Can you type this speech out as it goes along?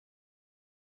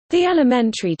The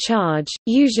elementary charge,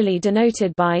 usually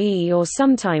denoted by E or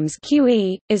sometimes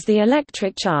QE, is the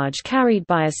electric charge carried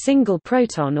by a single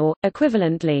proton or,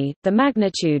 equivalently, the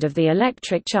magnitude of the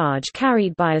electric charge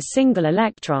carried by a single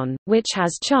electron, which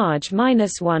has charge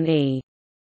 -1 E.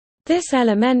 This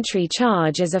elementary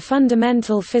charge is a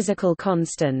fundamental physical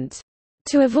constant.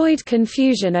 To avoid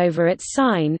confusion over its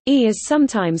sign, E is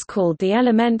sometimes called the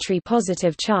elementary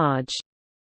positive charge.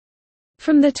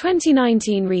 From the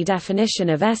 2019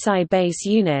 redefinition of SI base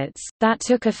units, that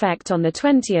took effect on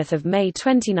 20 May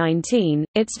 2019,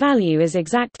 its value is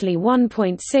exactly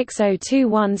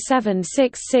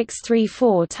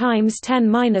 1.602176634 ×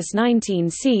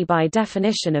 10⁻19 c by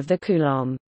definition of the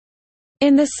Coulomb.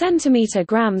 In the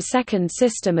centimeter-gram-second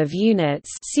system of units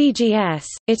 (CGS),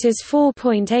 it is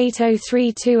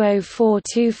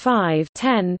 4.8032045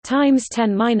 10 ×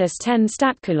 10⁻10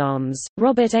 statcoulombs.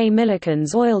 Robert A.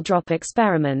 Millikan's oil drop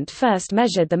experiment first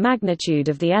measured the magnitude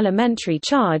of the elementary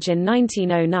charge in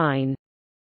 1909.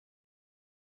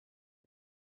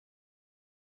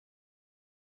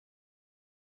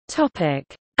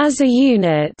 Topic: As a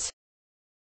unit.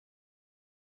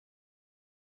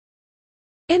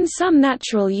 In some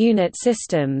natural unit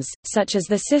systems, such as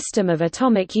the system of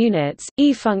atomic units,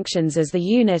 E functions as the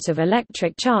unit of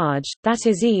electric charge, that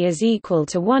is, E is equal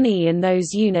to 1 E in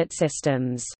those unit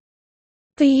systems.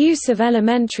 The use of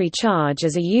elementary charge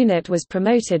as a unit was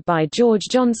promoted by George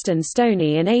Johnston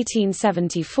Stoney in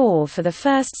 1874 for the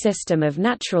first system of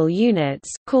natural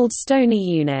units, called Stoney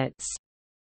units.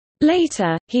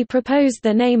 Later, he proposed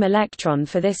the name electron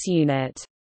for this unit.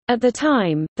 At the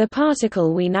time, the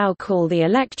particle we now call the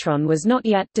electron was not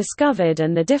yet discovered,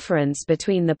 and the difference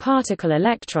between the particle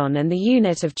electron and the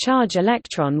unit of charge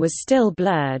electron was still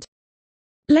blurred.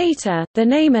 Later, the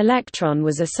name electron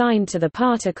was assigned to the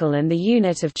particle and the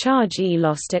unit of charge E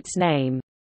lost its name.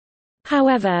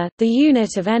 However, the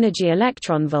unit of energy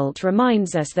electronvolt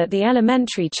reminds us that the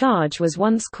elementary charge was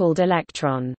once called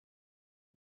electron.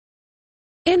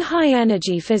 In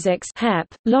high-energy physics (HEP),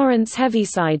 Lorentz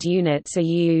Heaviside units are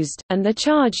used, and the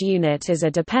charge unit is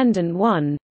a dependent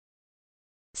one.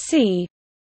 C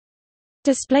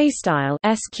displaystyle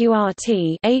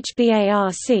sqrt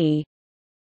hbarc,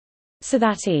 so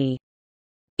that E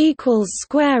equals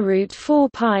square root 4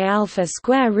 pi alpha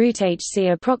square root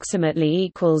hc approximately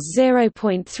equals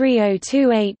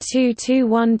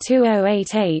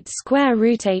 0.30282212088 square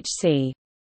root hc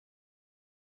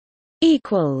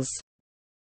equals.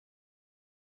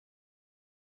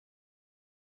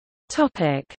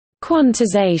 Topic: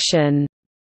 Quantization.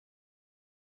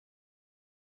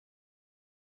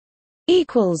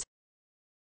 Equals.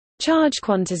 Charge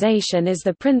quantization is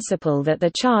the principle that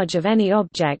the charge of any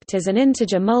object is an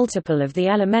integer multiple of the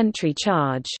elementary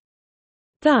charge.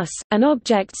 Thus, an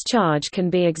object's charge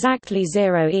can be exactly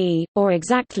 0 E, or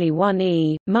exactly 1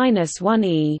 E, -1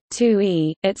 E, 2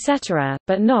 E, etc.,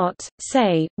 but not,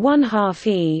 say, 1/2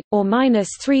 E, or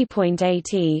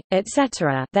 -3.8 E,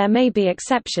 etc. There may be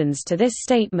exceptions to this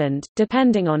statement,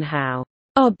 depending on how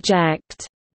object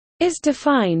is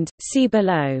defined, see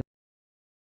below.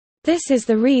 This is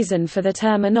the reason for the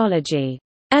terminology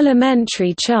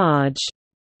elementary charge.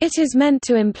 It is meant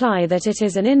to imply that it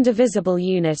is an indivisible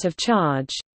unit of charge.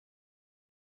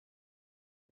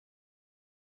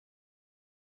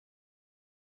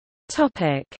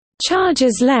 Topic: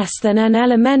 Charges less than an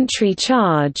elementary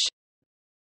charge.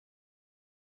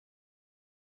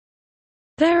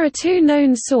 There are two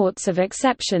known sorts of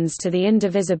exceptions to the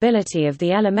indivisibility of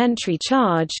the elementary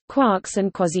charge: quarks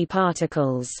and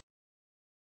quasiparticles.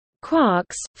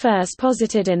 Quarks, first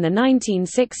posited in the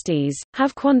 1960s,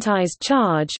 have quantized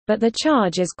charge, but the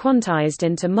charge is quantized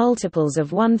into multiples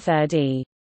of 1/3 E.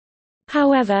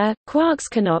 However, quarks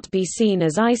cannot be seen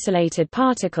as isolated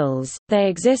particles, they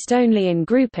exist only in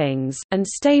groupings, and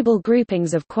stable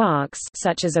groupings of quarks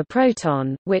such as a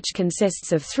proton, which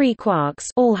consists of 3 quarks,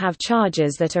 all have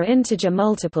charges that are integer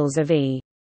multiples of E.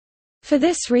 For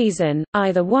this reason,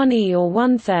 either 1 E or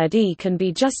 1/3 E can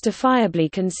be justifiably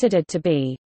considered to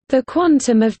be the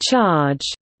quantum of charge,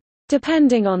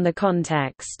 depending on the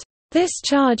context. This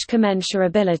charge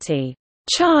commensurability,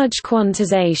 charge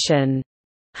quantization,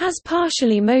 has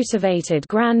partially motivated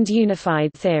grand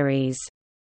unified theories.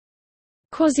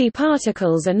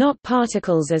 Quasi-particles are not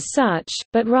particles as such,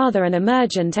 but rather an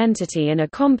emergent entity in a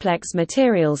complex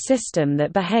material system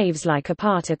that behaves like a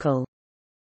particle.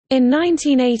 In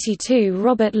 1982,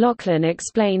 Robert Laughlin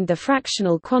explained the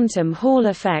fractional quantum Hall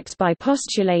effect by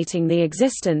postulating the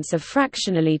existence of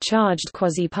fractionally charged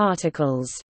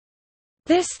quasi-particles.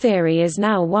 This theory is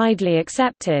now widely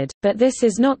accepted, but this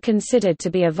is not considered to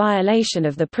be a violation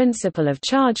of the principle of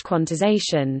charge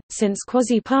quantization, since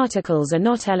quasi-particles are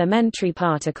not elementary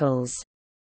particles.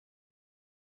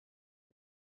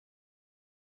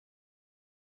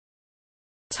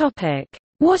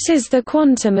 What is the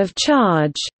quantum of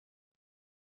charge?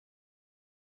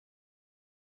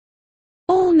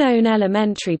 All known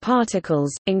elementary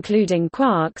particles, including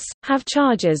quarks, have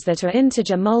charges that are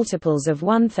integer multiples of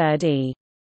 1/3 e.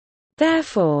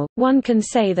 Therefore, one can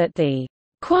say that the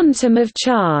quantum of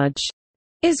charge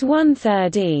is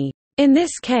 1/3 e. In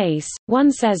this case,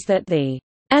 one says that the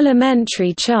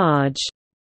elementary charge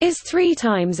is 3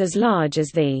 times as large as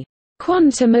the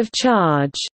quantum of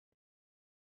charge.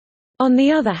 On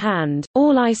the other hand,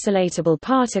 all isolatable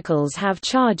particles have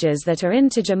charges that are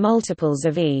integer multiples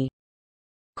of e.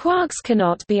 Quarks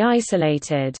cannot be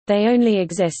isolated, they only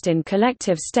exist in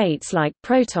collective states like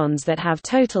protons that have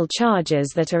total charges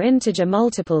that are integer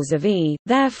multiples of e,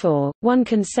 therefore, one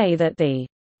can say that the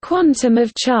quantum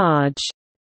of charge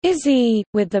is e,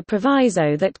 with the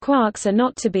proviso that quarks are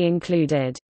not to be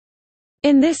included.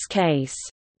 In this case,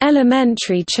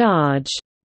 elementary charge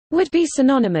would be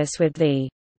synonymous with the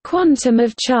quantum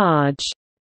of charge.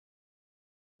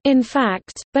 In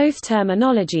fact, both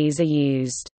terminologies are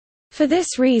used. For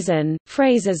this reason,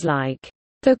 phrases like,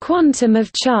 the quantum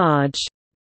of charge,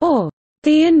 or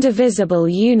the indivisible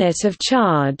unit of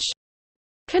charge,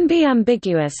 can be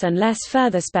ambiguous unless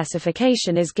further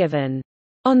specification is given.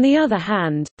 On the other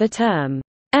hand, the term,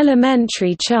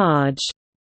 elementary charge,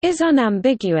 is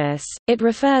unambiguous, it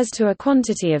refers to a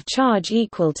quantity of charge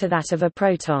equal to that of a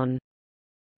proton.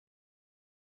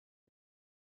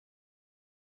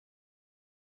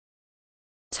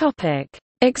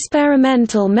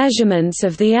 Experimental measurements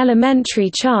of the elementary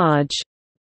charge.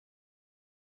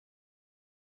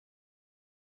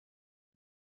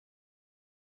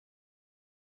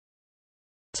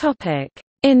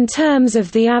 In terms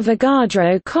of the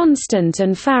Avogadro constant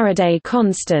and Faraday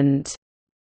constant.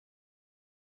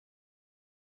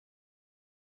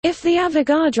 If the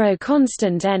Avogadro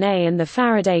constant Na and the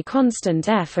Faraday constant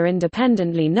F are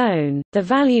independently known, the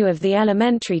value of the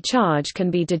elementary charge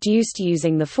can be deduced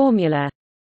using the formula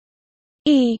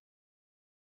E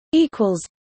equals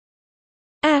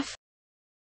F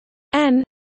N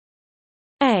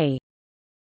A.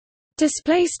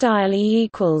 Display style E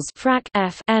equals frac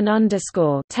F N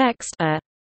underscore text A.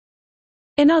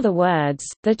 In other words,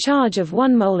 the charge of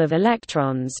 1 mole of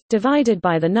electrons, divided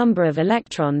by the number of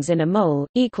electrons in a mole,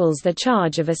 equals the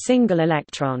charge of a single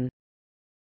electron.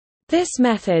 This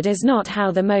method is not how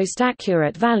the most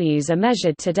accurate values are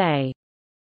measured today.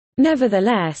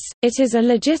 Nevertheless, it is a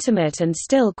legitimate and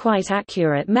still quite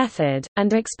accurate method,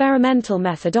 and experimental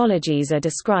methodologies are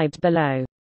described below.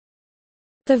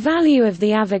 The value of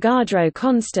the Avogadro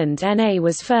constant Na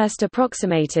was first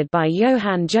approximated by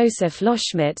Johann Joseph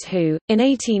Loschmidt who, in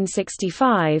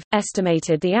 1865,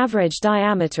 estimated the average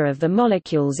diameter of the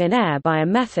molecules in air by a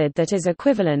method that is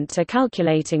equivalent to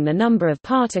calculating the number of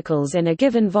particles in a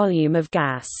given volume of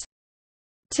gas.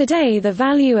 Today the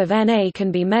value of Na can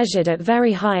be measured at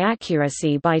very high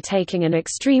accuracy by taking an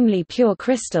extremely pure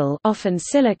crystal, often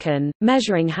silicon,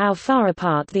 measuring how far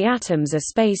apart the atoms are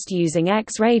spaced using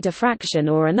X-ray diffraction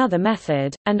or another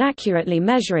method, and accurately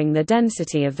measuring the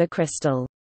density of the crystal.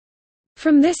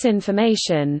 From this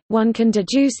information, one can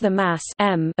deduce the mass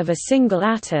m of a single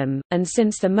atom, and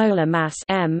since the molar mass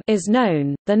m is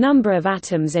known, the number of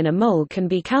atoms in a mole can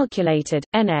be calculated.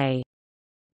 Na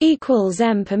equals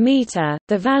m per meter.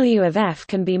 The value of F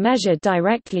can be measured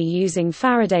directly using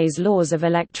Faraday's laws of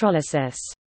electrolysis.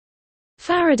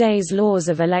 Faraday's laws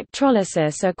of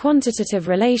electrolysis are quantitative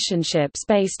relationships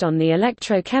based on the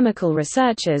electrochemical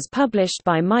researches published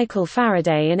by Michael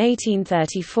Faraday in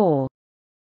 1834.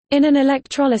 In an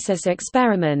electrolysis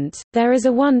experiment, there is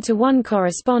a 1-to-1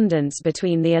 correspondence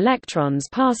between the electrons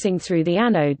passing through the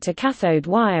anode to cathode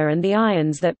wire and the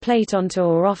ions that plate onto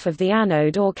or off of the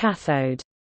anode or cathode.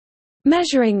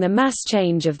 Measuring the mass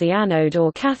change of the anode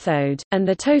or cathode, and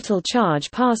the total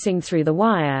charge passing through the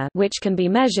wire, which can be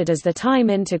measured as the time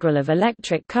integral of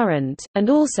electric current, and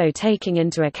also taking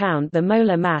into account the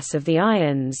molar mass of the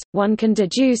ions, one can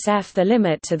deduce F. The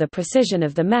limit to the precision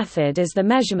of the method is the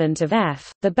measurement of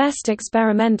F. The best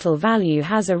experimental value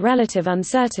has a relative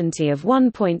uncertainty of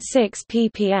 1.6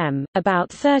 ppm, about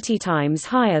 30 times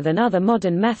higher than other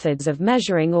modern methods of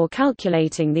measuring or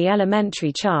calculating the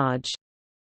elementary charge.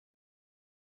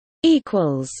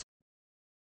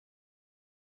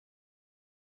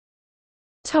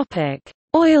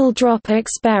 Oil drop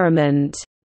experiment.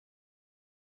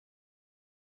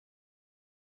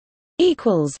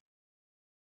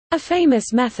 A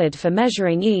famous method for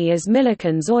measuring E is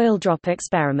Millikan's oil drop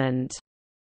experiment.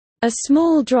 A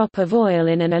small drop of oil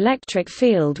in an electric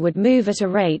field would move at a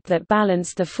rate that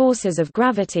balanced the forces of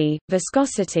gravity,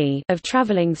 viscosity of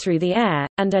traveling through the air,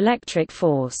 and electric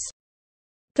force.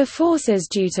 The forces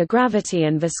due to gravity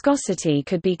and viscosity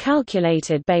could be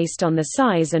calculated based on the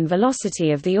size and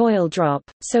velocity of the oil drop,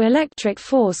 so electric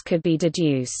force could be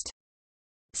deduced.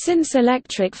 Since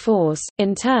electric force,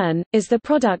 in turn, is the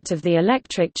product of the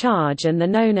electric charge and the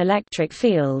known electric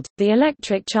field, the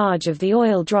electric charge of the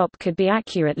oil drop could be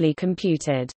accurately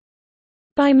computed.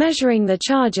 By measuring the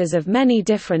charges of many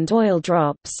different oil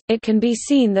drops, it can be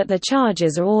seen that the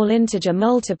charges are all integer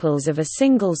multiples of a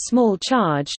single small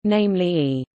charge, namely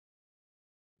E.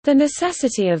 The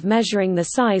necessity of measuring the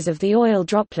size of the oil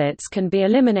droplets can be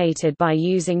eliminated by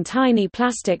using tiny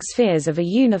plastic spheres of a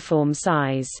uniform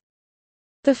size.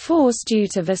 The force due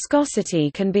to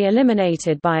viscosity can be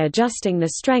eliminated by adjusting the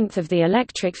strength of the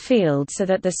electric field so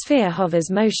that the sphere hovers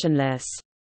motionless.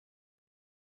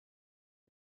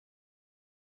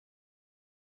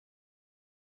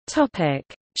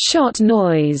 Shot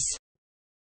noise.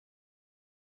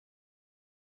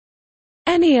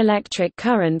 Any electric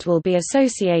current will be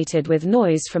associated with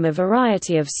noise from a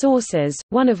variety of sources,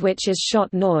 one of which is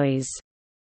shot noise.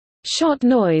 Shot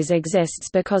noise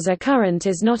exists because a current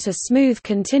is not a smooth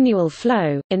continual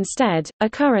flow, instead, a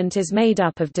current is made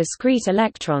up of discrete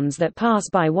electrons that pass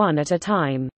by one at a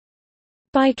time.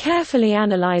 By carefully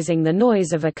analyzing the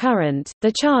noise of a current,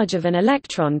 the charge of an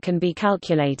electron can be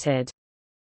calculated.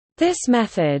 This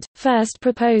method, first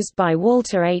proposed by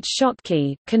Walter H.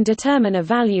 Schottky, can determine a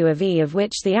value of E of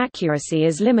which the accuracy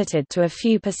is limited to a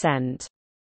few %.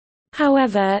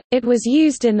 However, it was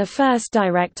used in the first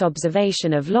direct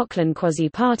observation of Lachlan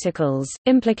quasi-particles,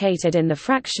 implicated in the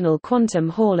fractional quantum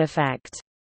Hall effect.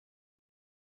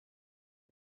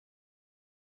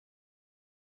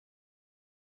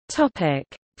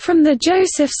 From the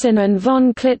Josephson and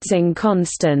von Klitzing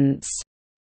constants.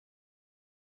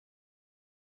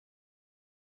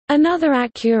 Another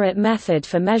accurate method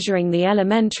for measuring the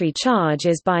elementary charge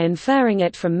is by inferring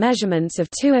it from measurements of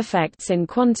two effects in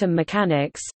quantum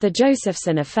mechanics, the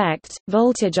Josephson effect,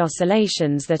 voltage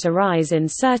oscillations that arise in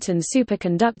certain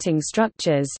superconducting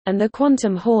structures, and the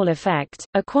quantum Hall effect,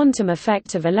 a quantum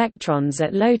effect of electrons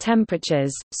at low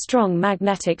temperatures, strong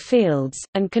magnetic fields,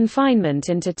 and confinement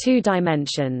into two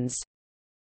dimensions.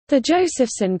 The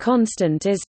Josephson constant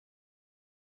is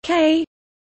K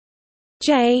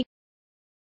J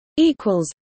equals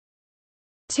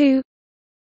 2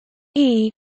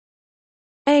 E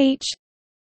H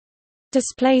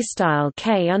display style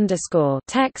K underscore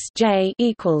text J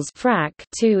equals frac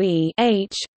 2 E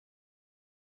H,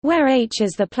 where H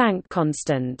is the Planck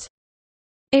constant.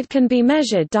 It can be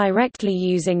measured directly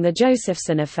using the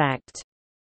Josephson effect.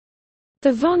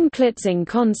 The von Klitzing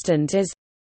constant is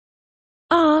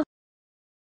R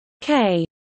K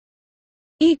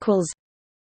equals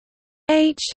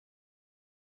H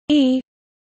E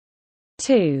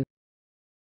 2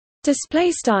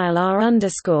 display style R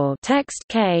underscore text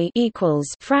K equals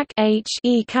frac H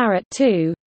E caret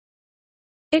 2.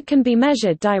 It can be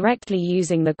measured directly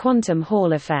using the quantum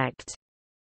Hall effect.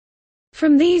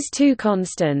 From these two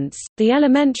constants, the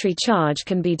elementary charge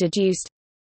can be deduced.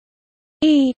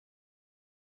 E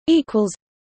equals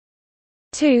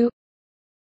 2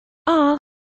 R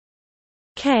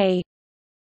K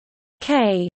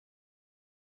K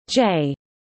J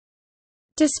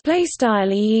display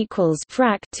style E equals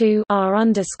frac 2 R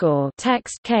underscore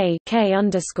text K K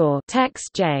underscore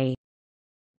text J.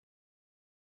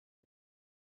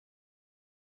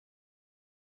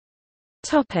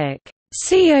 Topic: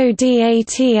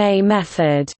 CODATA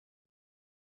method.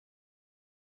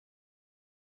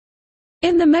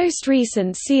 In the most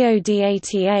recent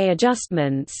CODATA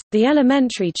adjustments, the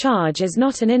elementary charge is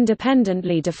not an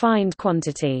independently defined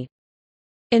quantity.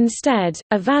 Instead,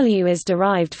 a value is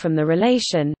derived from the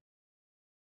relation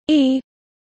E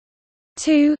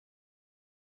 2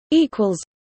 equals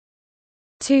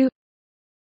 2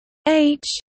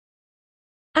 H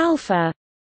alpha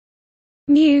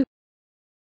mu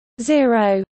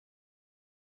 0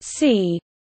 C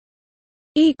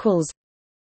equals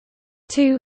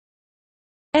 2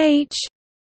 H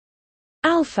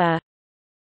alpha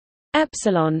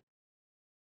epsilon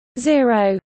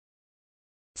 0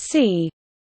 C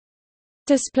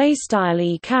display style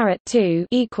E caret 2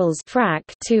 equals frac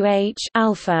 2 H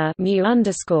alpha mu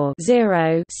underscore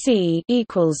 0 C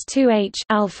equals 2 H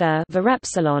alpha var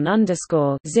epsilon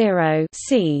underscore 0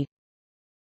 C.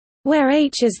 where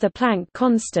h is the Planck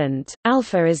constant,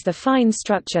 alpha is the fine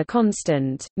structure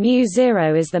constant,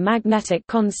 μ0 is the magnetic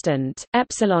constant,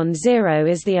 epsilon0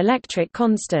 is the electric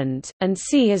constant, and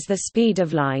c is the speed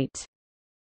of light.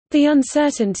 The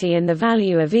uncertainty in the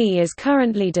value of E is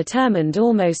currently determined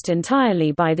almost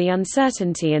entirely by the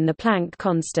uncertainty in the Planck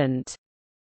constant.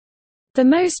 The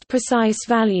most precise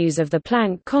values of the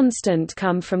Planck constant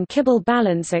come from Kibble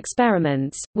balance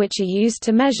experiments, which are used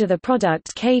to measure the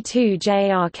product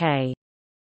K2JRK.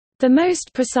 The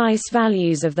most precise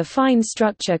values of the fine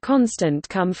structure constant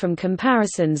come from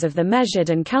comparisons of the measured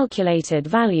and calculated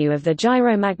value of the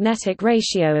gyromagnetic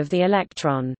ratio of the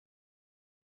electron.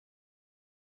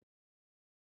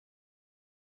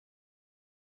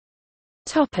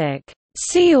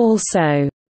 See also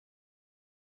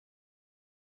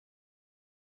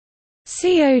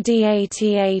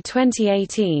CODATA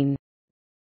 2018